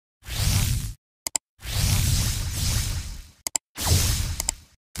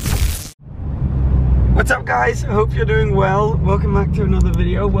What's up guys, I hope you're doing well. Welcome back to another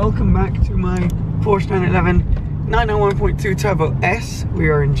video. Welcome back to my Porsche 911 991.2 Turbo S. We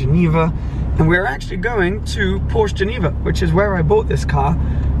are in Geneva and we're actually going to Porsche Geneva, which is where I bought this car,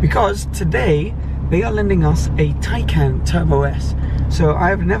 because today they are lending us a Taycan Turbo S. So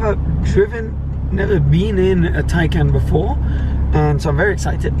I've never been in a Taycan before, and so I'm very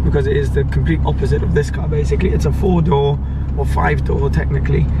excited because it is the complete opposite of this car basically. It's a 4-door or 5-door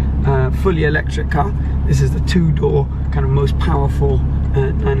technically, fully electric car. This is the 2-door kind of most powerful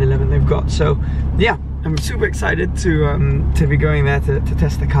 911 they've got. So yeah, I'm super excited to be going there to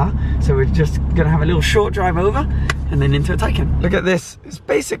test the car. So we're just gonna have a little short drive over and then into a Taycan. Look at this, it's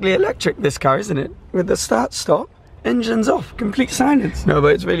basically electric, this car, isn't it? With the start stop, engines off, complete silence. No,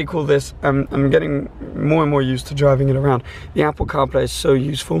 but it's really cool this. I'm getting more and more used to driving it around. The Apple CarPlay is so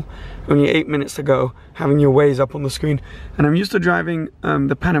useful. Only 8 minutes to go, having your Waze up on the screen. And I'm used to driving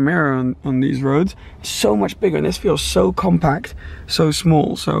the Panamera on these roads. It's so much bigger and this feels so compact, so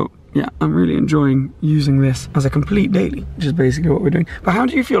small. So yeah, I'm really enjoying using this as a complete daily, which is basically what we're doing. But how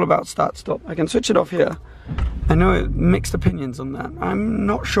do you feel about start stop? I can switch it off here. I know mixed opinions on that. I'm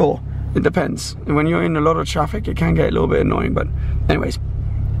not sure. It depends. When you're in a lot of traffic, it can get a little bit annoying, but anyways,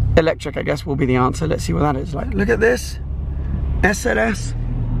 electric, I guess, will be the answer. Let's see what that is like. Look at this. SLS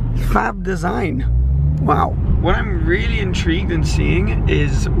Fab design. Wow. What I'm really intrigued in seeing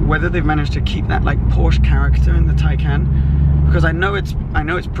is whether they've managed to keep that like Porsche character in the Taycan, because I know it's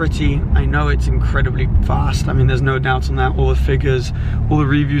pretty, I know it's incredibly fast. I mean, there's no doubt on that. All the figures, all the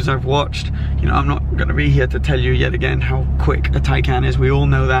reviews I've watched, you know, I'm not going to be here to tell you yet again how quick a Taycan is. We all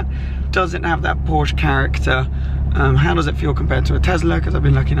know that. Does it have that Porsche character? How does it feel compared to a Tesla? Because I've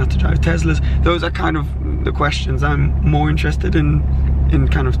been lucky enough to drive Teslas. Those are kind of the questions I'm more interested in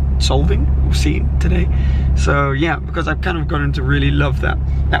kind of solving or seeing today. So yeah, because I've kind of gotten to really love that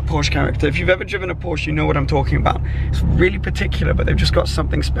Porsche character. If you've ever driven a Porsche, you know what I'm talking about. It's really particular, but they've just got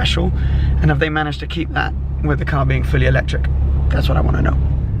something special. And have they managed to keep that with the car being fully electric? That's what I want to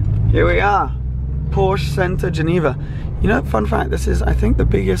know. Here we are, Porsche Center Geneva. You know, fun fact, this is, I think, the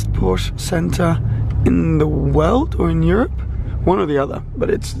biggest Porsche center in the world or in Europe. One or the other, but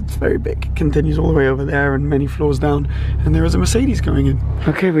it's very big. It continues all the way over there and many floors down, and there is a Mercedes going in.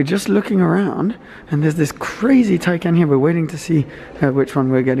 Okay, we're just looking around and there's this crazy Taycan here. We're waiting to see which one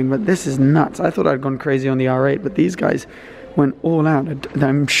we're getting, but this is nuts. I thought I'd gone crazy on the R8, but these guys went all out.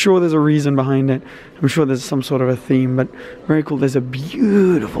 I'm sure there's a reason behind it. I'm sure there's some sort of a theme, but very cool. There's a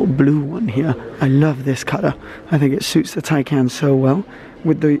beautiful blue one here. I love this color. I think it suits the Taycan so well,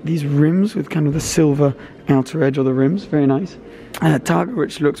 with these rims with kind of the silver outer edge of the rims. Very nice. Targa,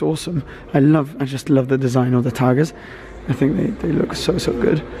 which looks awesome. I just love the design of the Targas. I think they look so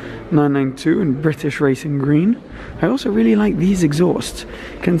good. 992 in British racing green. I also really like these exhausts.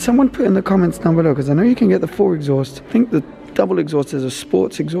 Can someone put in the comments down below, because I know you can get the 4 exhaust. I think the double exhaust is a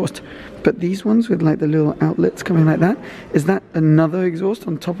sports exhaust, but these ones with like the little outlets coming like that, is that another exhaust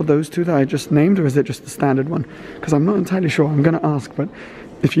on top of those two that I just named, or is it just the standard one? Because I'm not entirely sure. I'm gonna ask, but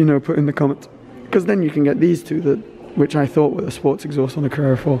if you know, put in the comments, because then you can get these two, which I thought were the sports exhaust on the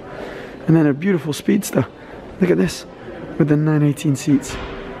Carrera 4, and then a beautiful Speedster. Look at this with the 918 seats.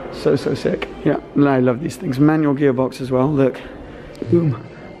 So sick. Yeah, I love these things. Manual gearbox as well. Look, boom,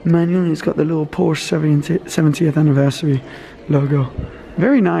 manual. It's got the little Porsche 70th anniversary logo.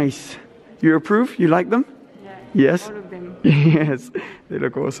 Very nice. You approve? You like them? Yeah. Yes. All of them. Yes, they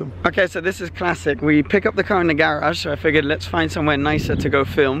look awesome. Okay, so this is classic. We pick up the car in the garage, so I figured let's find somewhere nicer to go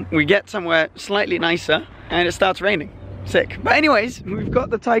film. We get somewhere slightly nicer and it starts raining. Sick. But anyways, we've got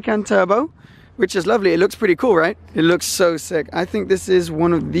the Taycan Turbo, which is lovely. It looks pretty cool, right? It looks so sick. I think this is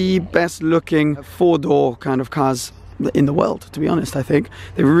one of the best looking 4-door kind of cars in the world, to be honest. I think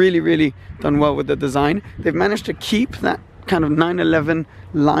they've really done well with the design. They've managed to keep that kind of 911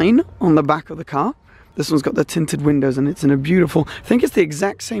 line on the back of the car. This one's got the tinted windows and it's in a beautiful, I think it's the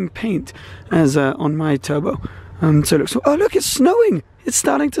exact same paint as on my Turbo. So it looks, oh look, it's snowing. It's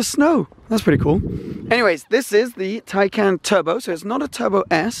starting to snow. That's pretty cool. Anyways, this is the Taycan Turbo. So it's not a Turbo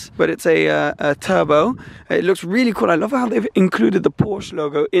S, but it's a Turbo. It looks really cool. I love how they've included the Porsche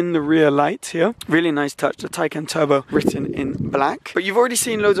logo in the rear lights here. Really nice touch. The Taycan Turbo written in black. But you've already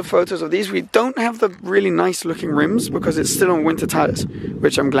seen loads of photos of these. We don't have the really nice looking rims because it's still on winter tires,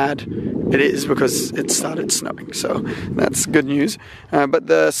 which I'm glad it is, because it started snowing. So that's good news. But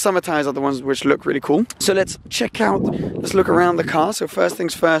the summer tires are the ones which look really cool. So let's look around the car. So first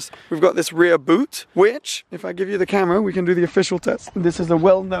things first, we've got this rear boot, which, if I give you the camera, we can do the official test. This is a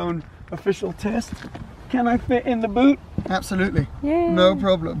well-known official test. Can I fit in the boot? Absolutely. Yay. No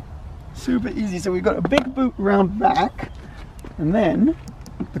problem. Super easy. So we've got a big boot round back, and then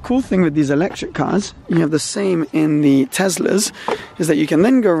the cool thing with these electric cars, you have the same in the Teslas, is that you can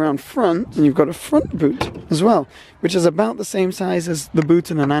then go around front and you've got a front boot as well, which is about the same size as the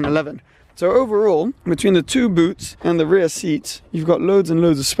boot in a 911. So overall, between the two boots and the rear seats, you've got loads and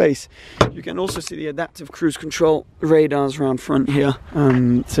loads of space. You can also see the adaptive cruise control radars around front here.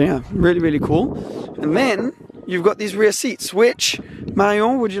 So yeah, really, really cool. And then you've got these rear seats, which,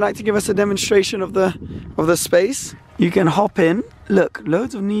 Marion, would you like to give us a demonstration of the space? You can hop in. Look,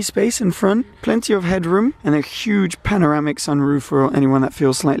 loads of knee space in front, plenty of headroom, and a huge panoramic sunroof for anyone that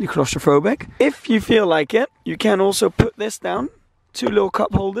feels slightly claustrophobic. If you feel like it, you can also put this down. 2 little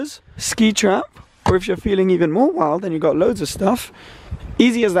cup holders, ski trap, or if you're feeling even more wild and you've got loads of stuff,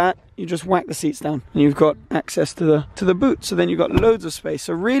 easy as that, you just whack the seats down and you've got access to the boot. So then you've got loads of space.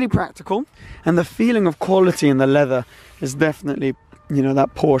 So really practical, and the feeling of quality in the leather is definitely, you know,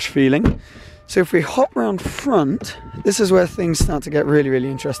 that Porsche feeling. So if we hop around front, this is where things start to get really, really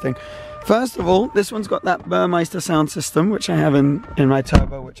interesting. First of all, this one's got that Burmeister sound system, which I have in my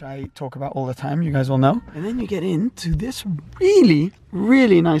turbo, which I talk about all the time, you guys all know. And then you get into this really,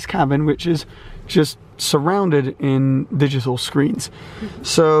 really nice cabin, which is just surrounded in digital screens.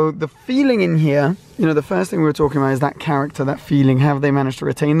 So the feeling in here, you know, the first thing we were talking about is that character, that feeling. Have they managed to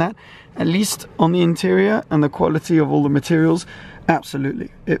retain that? At least on the interior and the quality of all the materials. Absolutely.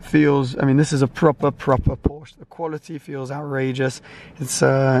 It feels, I mean, this is a proper Porsche. The quality feels outrageous. It's,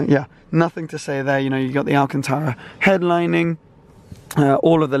 yeah, nothing to say there. You know, you got the Alcantara headlining.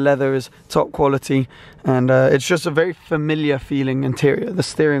 All of the leather is top quality, and it's just a very familiar feeling interior. The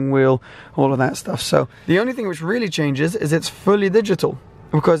steering wheel, all of that stuff. So the only thing which really changes is it's fully digital.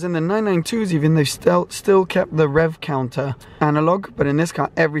 Because in the 992s even, they've still kept the rev counter analog, but in this car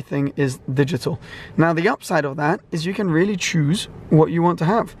everything is digital. Now the upside of that is you can really choose what you want to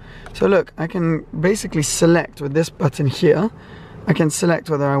have. So look, I can basically select with this button here, I can select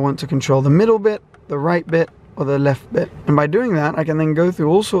whether I want to control the middle bit, the right bit, or the left bit. And by doing that, I can then go through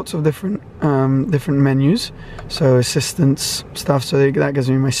all sorts of different menus. So assistance stuff, so that gives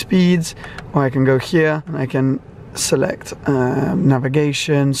me my speeds, or I can go here and I can select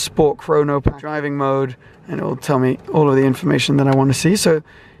navigation, sport, chrono, driving mode, and it will tell me all of the information that I want to see. So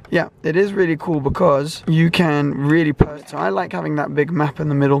yeah, it is really cool because you can really put, so I like having that big map in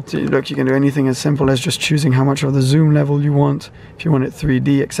the middle. So look, you can do anything as simple as just choosing how much of the zoom level you want, if you want it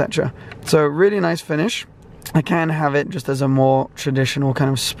 3D, etc. So really nice finish. I can have it just as a more traditional kind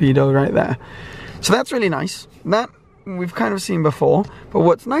of speedo right there. So that's really nice. That we've kind of seen before, but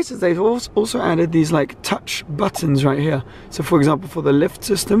what's nice is they've also added these like touch buttons right here. So for example, for the lift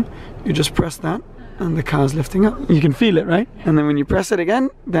system, you just press that and the car's lifting up. You can feel it, right? And then when you press it again,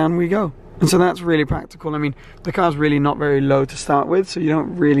 down we go. And so that's really practical. I mean, the car's really not very low to start with, so you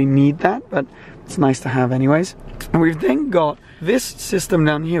don't really need that, but it's nice to have anyways. And we've then got this system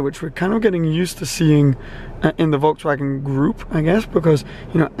down here, which we're kind of getting used to seeing in the Volkswagen group, I guess, because,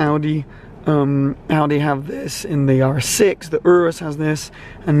 you know, Audi have this in the RS6, the Urus has this,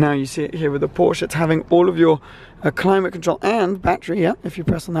 and now you see it here with the Porsche. It's having all of your climate control and battery, yeah, if you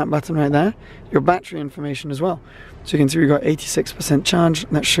press on that button right there, your battery information as well. So you can see we've got 86% charge.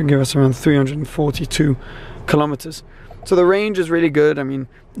 That should give us around 342 kilometers. So the range is really good. I mean,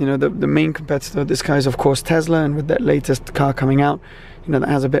 you know, the main competitor of this car is of course Tesla, and with that latest car coming out, you know, that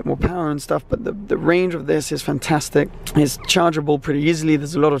has a bit more power and stuff, but the range of this is fantastic. It's chargeable pretty easily.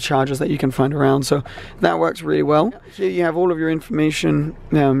 There's a lot of chargers that you can find around, so that works really well. Here you have all of your information,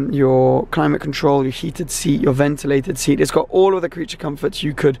 your climate control, your heated seat, your ventilated seat. It's got all of the creature comforts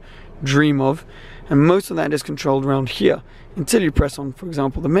you could dream of, and most of that is controlled around here until you press on, for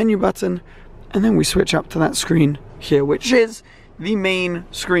example, the menu button, and then we switch up to that screen here, which is the main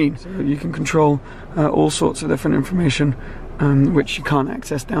screen. So you can control all sorts of different information which you can't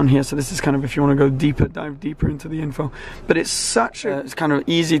access down here. So this is kind of if you want to go deeper, dive deeper into the info. But it's such a, it's kind of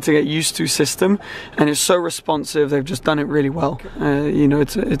easy to get used to system, and it's so responsive. They've just done it really well. You know,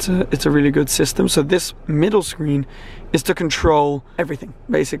 it's a really good system. So this middle screen is to control everything,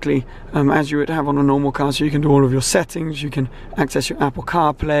 basically, as you would have on a normal car. So you can do all of your settings, you can access your Apple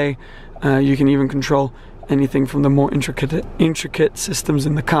CarPlay, you can even control anything from the more intricate systems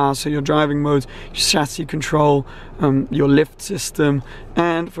in the car, so your driving modes, your chassis control, your lift system,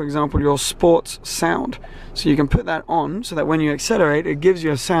 and for example your sports sound. So you can put that on so that when you accelerate, it gives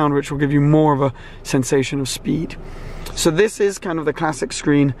you a sound which will give you more of a sensation of speed. So this is kind of the classic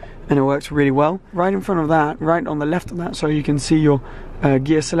screen, and it works really well. Right in front of that, right on the left of that, so you can see your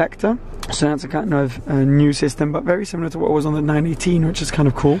gear selector. So that's a kind of new system, but very similar to what was on the 918, which is kind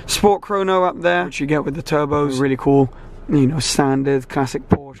of cool. Sport chrono up there, which you get with the turbos, really cool. you know, standard classic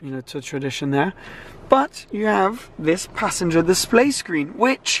Porsche, you know, to tradition there. But you have this passenger display screen,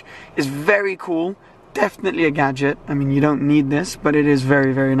 which is very cool. Definitely a gadget. I mean, you don't need this, but it is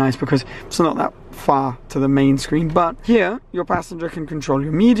very, very nice because it's not that far to the main screen. But here, your passenger can control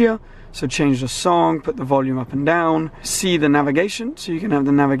your media, so change the song, put the volume up and down, see the navigation, so you can have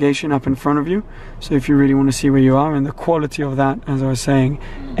the navigation up in front of you. So if you really want to see where you are, and the quality of that, as I was saying,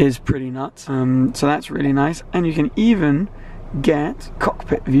 is pretty nuts. So that's really nice. And you can even get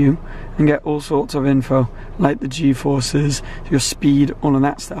cockpit view and get all sorts of info like the G-forces, your speed, all of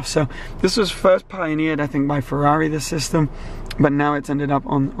that stuff. So this was first pioneered, I think, by Ferrari, this system, but now it's ended up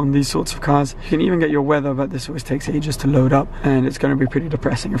on these sorts of cars. You can even get your weather, but this always takes ages to load up, and it's going to be pretty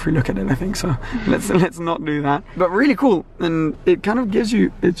depressing if we look at it, I think. So let's not do that. But really cool, and it kind of gives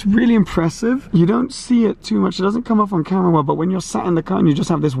you, it's really impressive. You don't see it too much, it doesn't come off on camera well, but when you're sat in the car and you just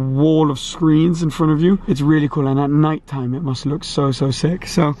have this wall of screens in front of you, it's really cool. And at night time it must look so sick.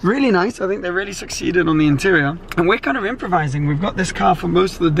 So really nice. I think they really succeeded on the interior, and we're kind of improvising. We've got this car for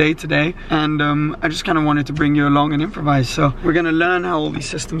most of the day today, and I just kind of wanted to bring you along and improvise. So we're going to learn how all these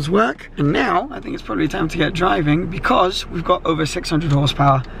systems work, and now I think it's probably time to get driving because we've got over 600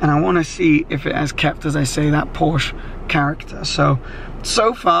 horsepower, and I want to see if it has kept, as I say, that Porsche character. So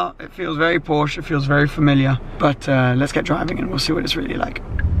far it feels very Porsche, it feels very familiar, but let's get driving and we'll see what it's really like.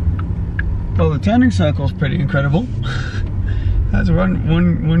 Well, the turning circle is pretty incredible. That's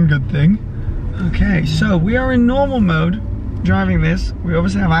one good thing. Okay, so we are in normal mode driving this. We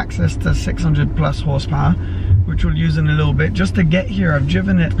obviously have access to 600 plus horsepower, which we'll use in a little bit. Just to get here, I've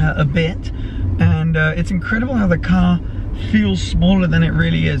driven it a bit, and it's incredible how the car feels smaller than it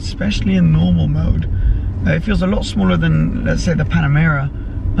really is, especially in normal mode. It feels a lot smaller than, let's say, the Panamera,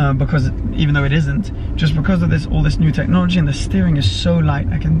 because even though it isn't, just because of all this new technology, and the steering is so light.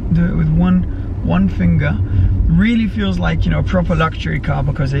 I can do it with one finger. Really feels like, you know, a proper luxury car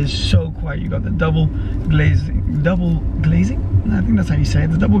because it is so quiet. You got the double glazing, I think that's how you say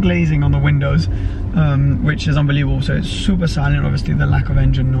it, the double glazing on the windows, which is unbelievable. So it's super silent, obviously the lack of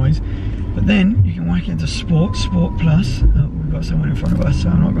engine noise. But then you can whack it into Sport Plus. We've got someone in front of us, so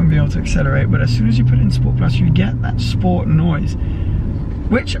I'm not going to be able to accelerate, but as soon as you put it in Sport Plus, you get that sport noise,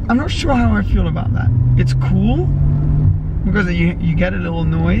 which I'm not sure how I feel about that. It's cool because you get a little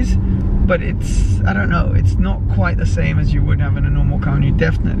noise, but it's, I don't know, it's not quite the same as you would have in a normal car, and you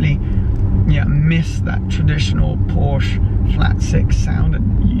definitely, yeah, miss that traditional Porsche flat six sound.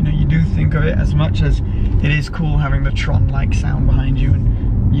 And you know, you do think of it, as much as it is cool having the Tron-like sound behind you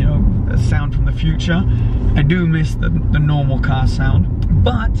and, you know, a sound from the future, I do miss the normal car sound.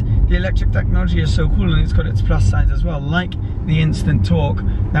 But the electric technology is so cool, and it's got its plus sides as well, like the instant torque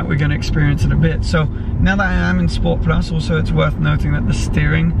that we're going to experience in a bit. So now that I am in Sport Plus, also it's worth noting that the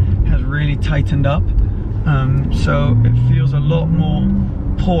steering has really tightened up, so it feels a lot more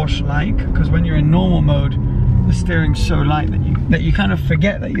Porsche-like, because when you're in normal mode, the steering's so light that you kind of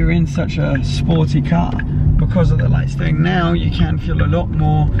forget that you're in such a sporty car because of the light steering. Now you can feel a lot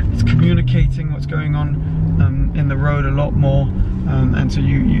more, it's communicating what's going on in the road a lot more, and so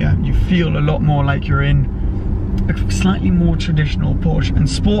you feel a lot more like you're in a slightly more traditional Porsche. And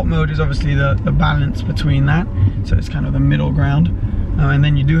sport mode is obviously the balance between that, so it's kind of the middle ground. And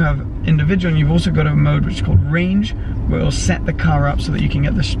then you do have individual, and you've also got a mode which is called range, where it'll set the car up so that you can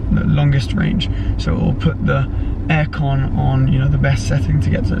get the longest range. So it'll put the aircon on, you know, the best setting to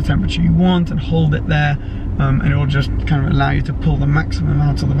get to the temperature you want, and hold it there, and it will just kind of allow you to pull the maximum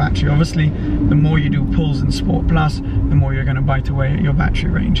out of the battery. Obviously, the more you do pulls in Sport Plus, the more you're going to bite away at your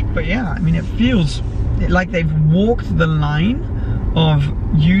battery range. But yeah, I mean, it feels like they've walked the line of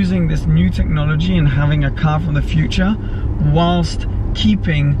using this new technology and having a car from the future whilst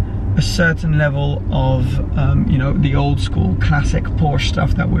keeping a certain level of you know, the old school classic Porsche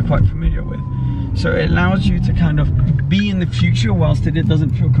stuff that we're quite familiar with. So it allows you to kind of be in the future whilst it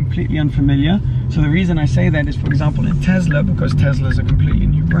doesn't feel completely unfamiliar. So the reason I say that is, for example, in Tesla, because Tesla is a completely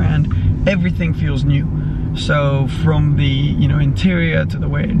new brand, everything feels new. So from the, you know, interior to the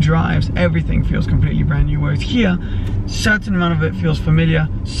way it drives, everything feels completely brand new. Whereas here, certain amount of it feels familiar,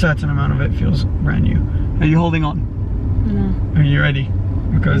 certain amount of it feels brand new. Are you holding on? No. Are you ready?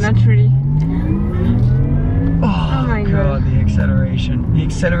 Because not really. Oh my god, the acceleration. The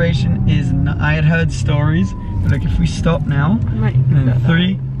acceleration is not, I had heard stories, but like if we stop now, in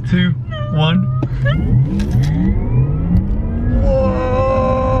 3, 2, 1.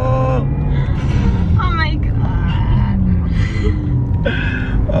 Whoa! Oh my god.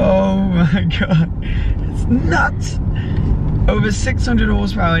 Oh my god. It's nuts. Over 600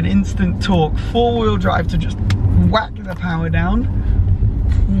 horsepower and instant torque, 4-wheel drive to just whack the power down.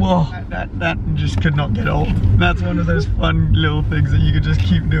 Whoa, that just could not get old. That's one of those fun little things that you could just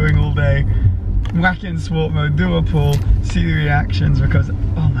keep doing all day. Whack in sport mode, do a pull, see the reactions, because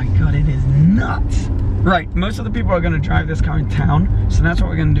oh my god, it is nuts. Right, most of the people are going to drive this car in town, so that's what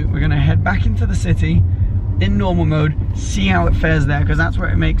we're going to do. We're going to head back into the city in normal mode, see how it fares there, because that's where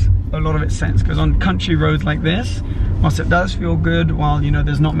it makes a lot of its sense. Because on country roads like this, whilst it does feel good, while you know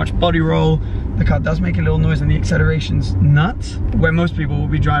there's not much body roll, the car does make a little noise and the acceleration's nuts. Where most people will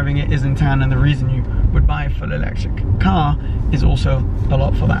be driving it is in town, and the reason you would buy a full electric car is also a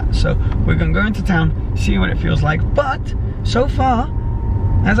lot for that. So we're going to go into town, see what it feels like, but so far,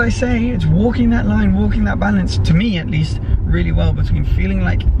 as I say, it's walking that line, walking that balance, to me at least, really well, between feeling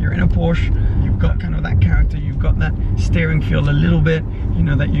like you're in a Porsche, you've got kind of that character, you've got that steering feel a little bit, you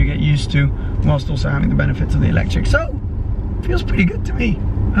know, that you get used to, whilst also having the benefits of the electric. So, feels pretty good to me.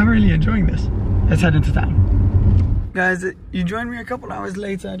 I'm really enjoying this. Let's head into town. Guys, you joined me a couple hours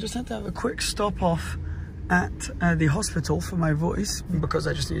later. I just had to have a quick stop off at the hospital for my voice, because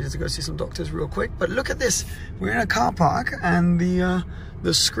I just needed to go see some doctors real quick. But look at this, we're in a car park, and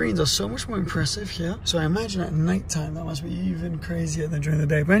the screens are so much more impressive here. So I imagine at night time that must be even crazier than during the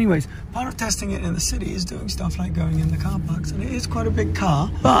day. But anyways, part of testing it in the city is doing stuff like going in the car parks, and it is quite a big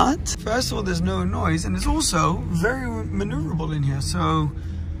car. But first of all, there's no noise, and it's also very maneuverable in here. So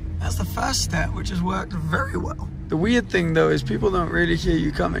that's the first step, which has worked very well. The weird thing though is people don't really hear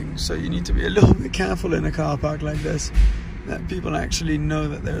you coming, so you need to be a little bit careful in a car park like this, that people actually know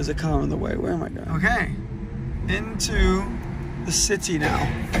that there is a car on the way. Where am I going? Okay, into the city now.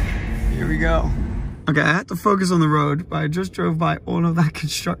 Here we go. Okay, I had to focus on the road, but I just drove by all of that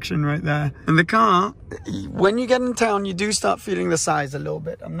construction right there. And the car, when you get in town, you do start feeling the size a little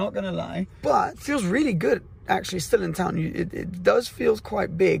bit, I'm not gonna lie, but it feels really good. Actually, still in town, it does feel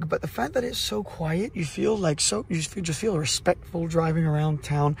quite big, but the fact that it's so quiet, you feel like just feel respectful driving around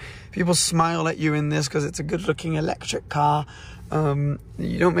town. People smile at you in this because it's a good looking electric car. You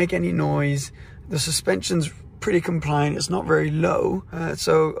don't make any noise. The suspension's pretty compliant. It's not very low.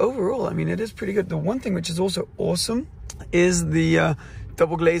 So overall, I mean, it is pretty good. The one thing which is also awesome is the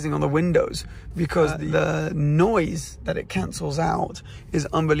double glazing on the windows, because the noise that it cancels out is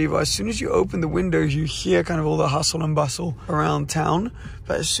unbelievable. As soon as you open the windows, you hear kind of all the hustle and bustle around town,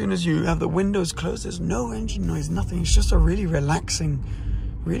 but as soon as you have the windows closed, there's no engine noise, nothing. It's just a really relaxing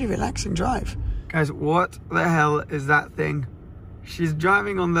drive. Guys, what the hell is that thing? She's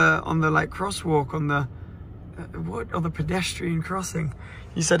driving on the like crosswalk, on the on the pedestrian crossing.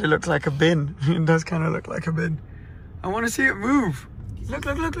 You said it looks like a bin. It does kind of look like a bin. I want to see it move. Look,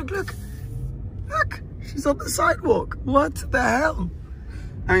 look, look, look, look. Look, she's on the sidewalk. What the hell?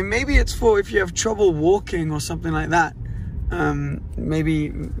 I mean, maybe it's for if you have trouble walking or something like that.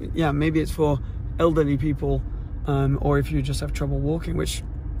 Maybe it's for elderly people, or if you just have trouble walking, which,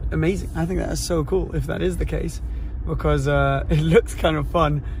 amazing. I think that is so cool if that is the case, because it looks kind of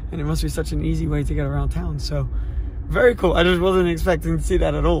fun, and it must be such an easy way to get around town. So, very cool. I just wasn't expecting to see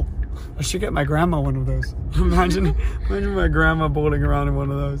that at all. I should get my grandma one of those. Imagine my grandma bowling around in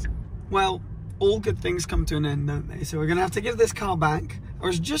one of those. Well, all good things come to an end, don't they? So we're gonna have to give this car back. I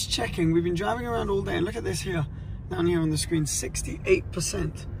was just checking, we've been driving around all day, and look at this here, down here on the screen,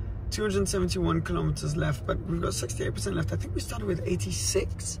 68%, 271 kilometers left, but we've got 68% left. I think we started with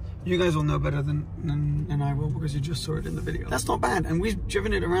 86. You guys will know better than I will, because you just saw it in the video. That's not bad, and we've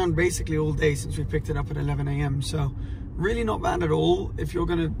driven it around basically all day since we picked it up at 11 AM, so really not bad at all. If you're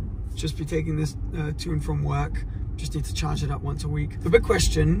gonna just be taking this to and from work, just need to charge it up once a week. The big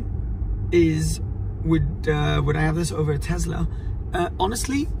question is, would I have this over a Tesla?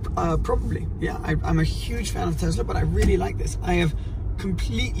 Honestly, probably. Yeah, I'm a huge fan of Tesla, but I really like this. I have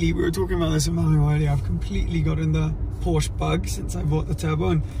completely, we were talking about this in my earlier, I've completely gotten the Porsche bug since I bought the turbo,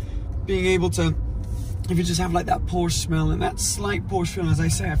 and being able to, if you just have like that Porsche smell and that slight Porsche feel, as I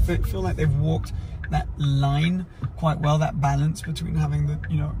say, I feel like they've walked that line quite well, that balance between having the,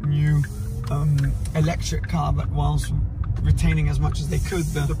 you know, new electric car, but whilst retaining as much as they could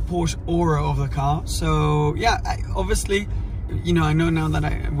the Porsche aura of the car. So yeah, obviously, you know, I know now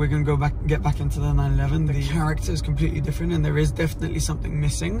that we're gonna get back into the 911. The character is completely different, and there is definitely something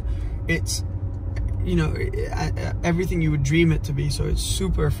missing. It's, you know, everything you would dream it to be. So it's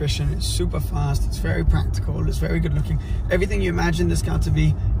super efficient, it's super fast, it's very practical, it's very good looking. Everything you imagine this car to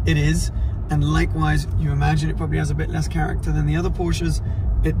be, it is. And likewise, you imagine it probably has a bit less character than the other Porsches.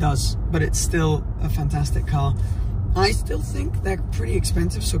 It does, but it's still a fantastic car. I still think they're pretty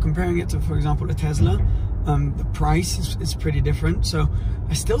expensive. So comparing it to, for example, a Tesla, the price is pretty different. So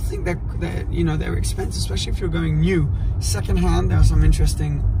I still think they're you know, they're expensive, especially if you're going new. Secondhand, there are some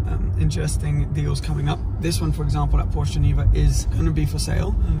interesting interesting deals coming up. This one, for example, at Porsche Geneva is going to be for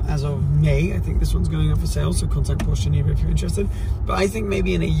sale as of May. I think this one's going up for sale, so contact Porsche Geneva if you're interested. But I think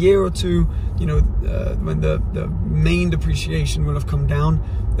maybe in a year or two, you know, when the main depreciation will have come down,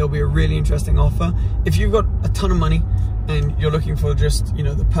 there'll be a really interesting offer. If you've got a ton of money and you're looking for just, you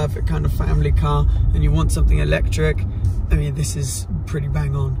know, the perfect kind of family car and you want something electric, I mean, this is pretty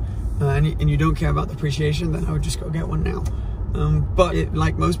bang on. And you don't care about depreciation, then I would just go get one now. But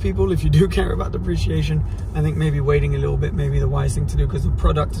like most people, if you do care about depreciation, I think maybe waiting a little bit may be the wise thing to do, because the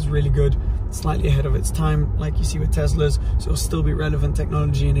product is really good, slightly ahead of its time, like you see with Teslas. So it'll still be relevant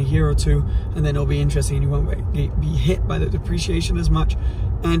technology in a year or two, and then it'll be interesting and you won't be hit by the depreciation as much,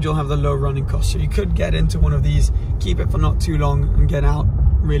 and you'll have the low running costs. So you could get into one of these, keep it for not too long, and get out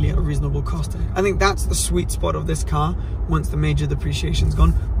really at a reasonable cost. I think that's the sweet spot of this car once the major depreciation's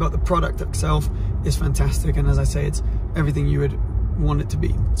gone. But the product itself is fantastic, and as I say, it's everything you would want it to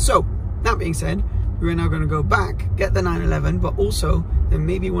be. So that being said, we're now going to go back, get the 911, but also there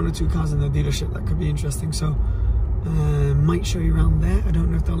may be one or two cars in the dealership that could be interesting. So might show you around there. I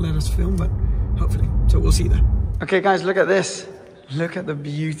don't know if they'll let us film, but hopefully. So we'll see you there. Okay guys, look at this. Look at the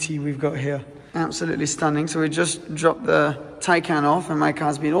beauty we've got here. Absolutely stunning. So we just dropped the Taycan off, and my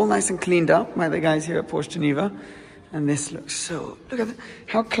car's been all nice and cleaned up by the guys here at Porsche Geneva. And this looks so, look at that.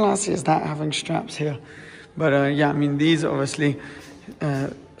 How classy is that, having straps here? But yeah, I mean, these are obviously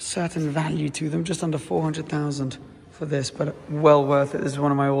certain value to them, just under 400,000 for this, but well worth it. This is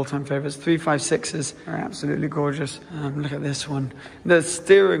one of my all-time favorites. 356s are absolutely gorgeous. Look at this one. The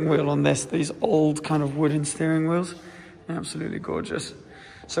steering wheel on this, these old kind of wooden steering wheels, absolutely gorgeous.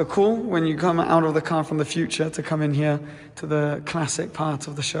 So cool when you come out of the car from the future to come in here to the classic part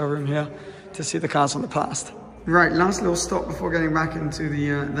of the showroom here to see the cars from the past. Right, last little stop before getting back into the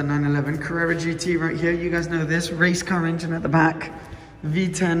 911. Carrera GT right here. You guys know this. Race car engine at the back.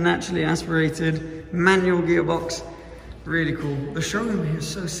 V10 naturally aspirated. Manual gearbox. Really cool. The showroom here is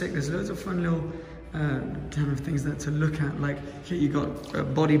so sick. There's loads of fun little kind of things that to look at. Like here you got a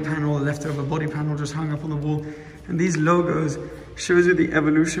body panel, a leftover body panel just hung up on the wall. And these logos shows you the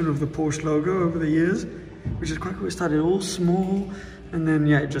evolution of the Porsche logo over the years, which is quite cool. It started all small, and then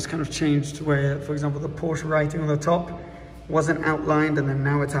yeah, it just kind of changed to where, for example, the Porsche writing on the top wasn't outlined, and then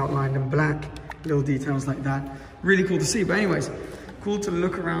now it's outlined in black. Little details like that. Really cool to see. But anyways, cool to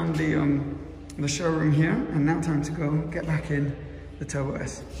look around the showroom here, and now time to go get back in the Turbo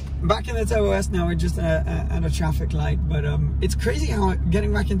S. Back in the Turbo S now, we're just at a traffic light, but it's crazy how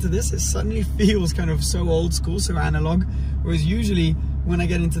getting back into this, it suddenly feels kind of so old school, so analog, whereas usually when I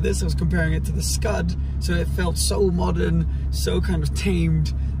get into this, I was comparing it to the Scud, so it felt so modern, so kind of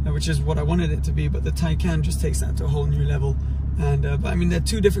tamed, which is what I wanted it to be, but the Taycan just takes that to a whole new level. And but I mean, they're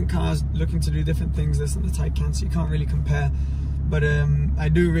two different cars looking to do different things, this and the Taycan, so you can't really compare. But I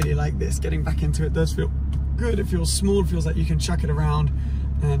do really like this. Getting back into it does feel good. It feels small, it feels like you can chuck it around,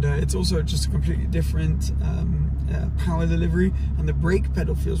 and it's also just a completely different power delivery, and the brake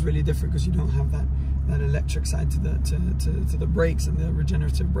pedal feels really different because you don't have that electric side to the brakes and the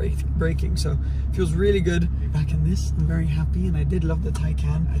regenerative braking. So it feels really good. Back in this, I'm very happy, and I did love the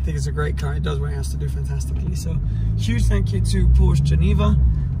Taycan. I think it's a great car. It does what it has to do fantastically. So huge thank you to Porsche Geneva.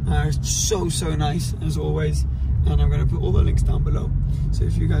 It's so nice as always, and I'm going to put all the links down below. So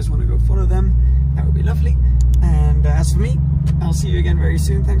if you guys want to go follow them, that would be lovely. And as for me, I'll see you again very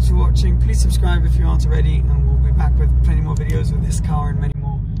soon. Thanks for watching. Please subscribe if you aren't already, and we'll be back with plenty more videos of this car and many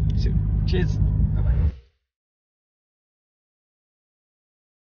more soon. Cheers.